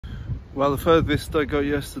Well, the furthest I got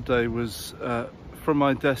yesterday was from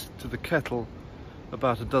my desk to the kettle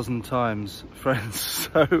about a dozen times, friends.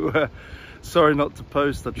 So sorry not to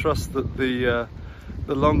post. I trust that the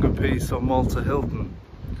longer piece on Malta Hilton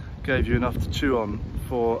gave you enough to chew on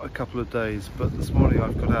for a couple of days, but this morning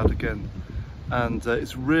I've got out again and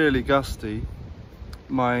it's really gusty.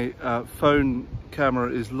 My phone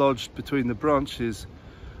camera is lodged between the branches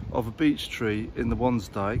of a beech tree in the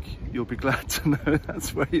Wansdyke. You'll be glad to know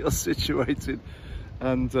that's where you're situated,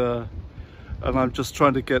 and I'm just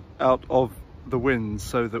trying to get out of the wind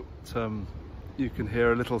so that you can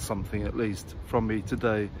hear a little something at least from me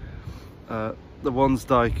today. The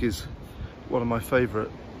Wansdyke is one of my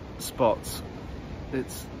favourite spots.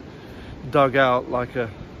 It's dug out like a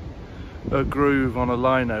groove on a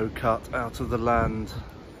lino cut out of the land,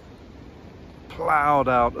 ploughed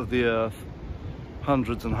out of the earth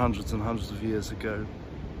hundreds and hundreds and hundreds of years ago,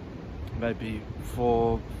 maybe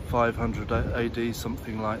 400-500 AD,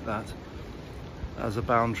 something like that, as a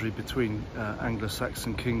boundary between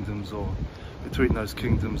Anglo-Saxon kingdoms, or between those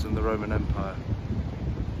kingdoms and the Roman Empire.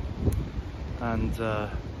 And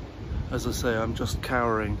as I say, I'm just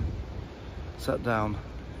cowering, sat down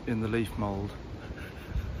in the leaf mould.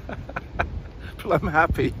 But I'm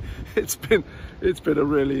happy. It's been a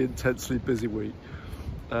really intensely busy week,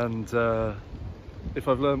 and if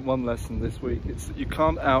I've learned one lesson this week, it's that you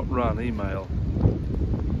can't outrun email.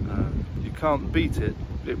 You can't beat it.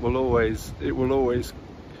 It will always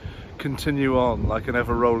continue on like an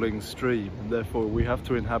ever-rolling stream, and therefore we have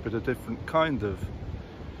to inhabit a different kind of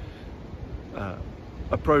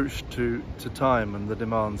approach to time and the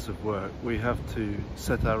demands of work. We have to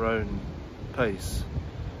set our own pace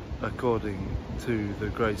according to the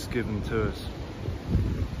grace given to us.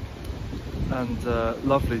 And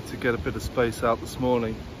lovely to get a bit of space out this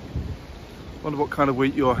morning. Wonder what kind of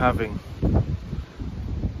week you're having.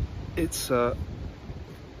 It's a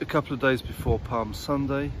couple of days before Palm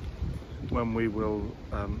Sunday, when we will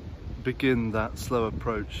begin that slow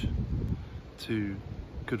approach to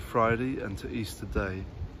Good Friday and to Easter Day.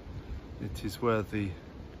 It is where the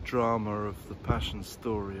drama of the Passion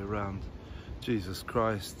story around Jesus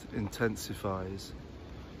Christ intensifies.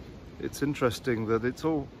 It's interesting that it's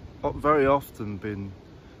all very often been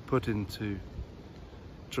put into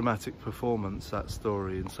dramatic performance, that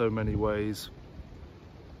story, in so many ways.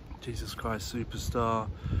 Jesus Christ Superstar,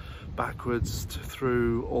 backwards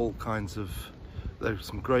through all kinds of... There's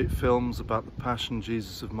some great films about the Passion,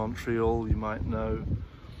 Jesus of Montreal, you might know,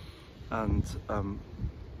 and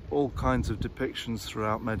all kinds of depictions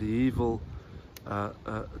throughout medieval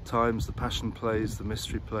times, the Passion plays, the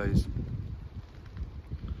mystery plays,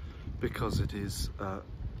 because it is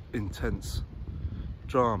intense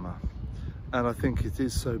drama. And I think it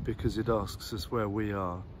is so because it asks us where we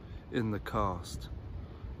are in the cast.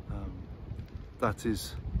 That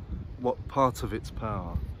is what part of its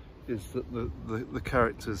power is, that the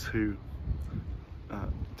characters who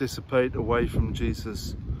dissipate away from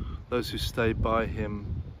Jesus, those who stay by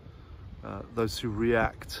him, those who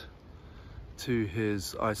react to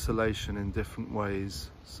his isolation in different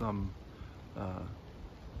ways, some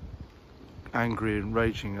angry and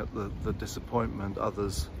raging at the disappointment,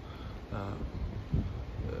 others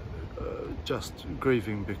just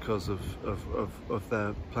grieving because of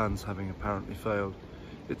their plans having apparently failed.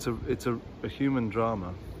 It's a human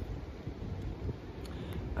drama,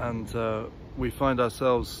 and we find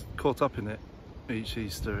ourselves caught up in it each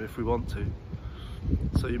Easter if we want to.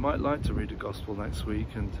 So you might like to read a gospel next week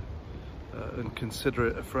and consider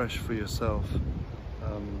it afresh for yourself.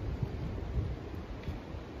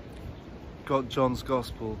 Got John's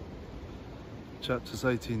Gospel, chapters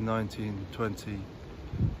 18, 19, 20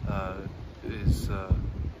 is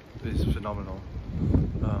phenomenal,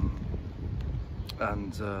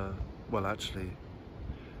 well, actually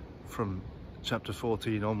from chapter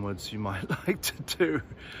 14 onwards you might like to do,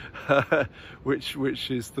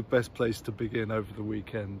 which is the best place to begin over the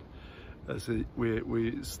weekend, as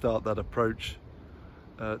we start that approach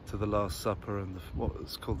to the Last Supper and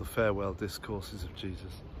what's called the farewell discourses of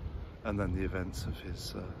Jesus, and then the events of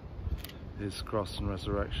his cross and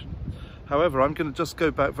resurrection. However, I'm going to just go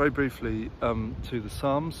back very briefly to the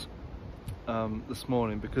Psalms this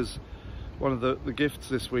morning, because one of the gifts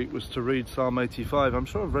this week was to read Psalm 85. I'm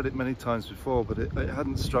sure I've read it many times before, but it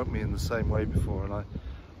hadn't struck me in the same way before, and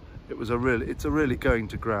it's a really going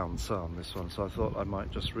to ground psalm, this one, so I thought I might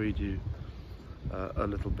just read you a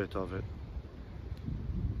little bit of it.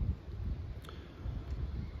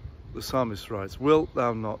 The psalmist writes, "Wilt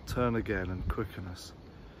thou not turn again and quicken us,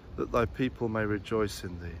 that thy people may rejoice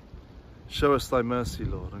in thee? Show us thy mercy,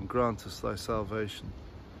 Lord, and grant us thy salvation.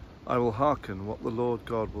 I will hearken what the Lord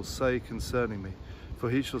God will say concerning me, for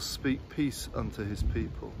he shall speak peace unto his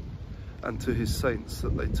people, and to his saints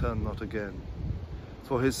that they turn not again.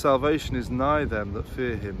 For his salvation is nigh them that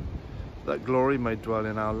fear him, that glory may dwell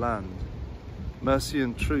in our land. Mercy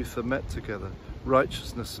and truth are met together,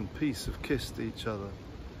 righteousness and peace have kissed each other.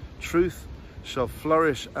 Truth shall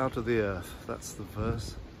flourish out of the earth, that's the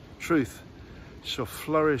verse. Truth shall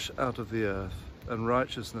flourish out of the earth, and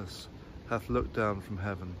righteousness hath looked down from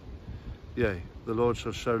heaven. Yea, the Lord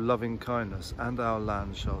shall show loving kindness, and our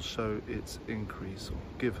land shall show its increase, or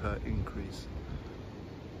give her increase.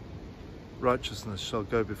 Righteousness shall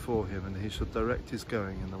go before him, and he shall direct his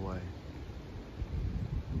going in the way.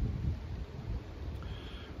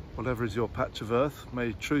 Whatever is your patch of earth,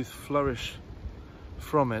 may truth flourish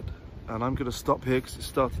from it. And I'm going to stop here because it's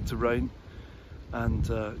started to rain. And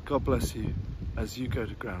God bless you as you go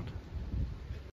to ground.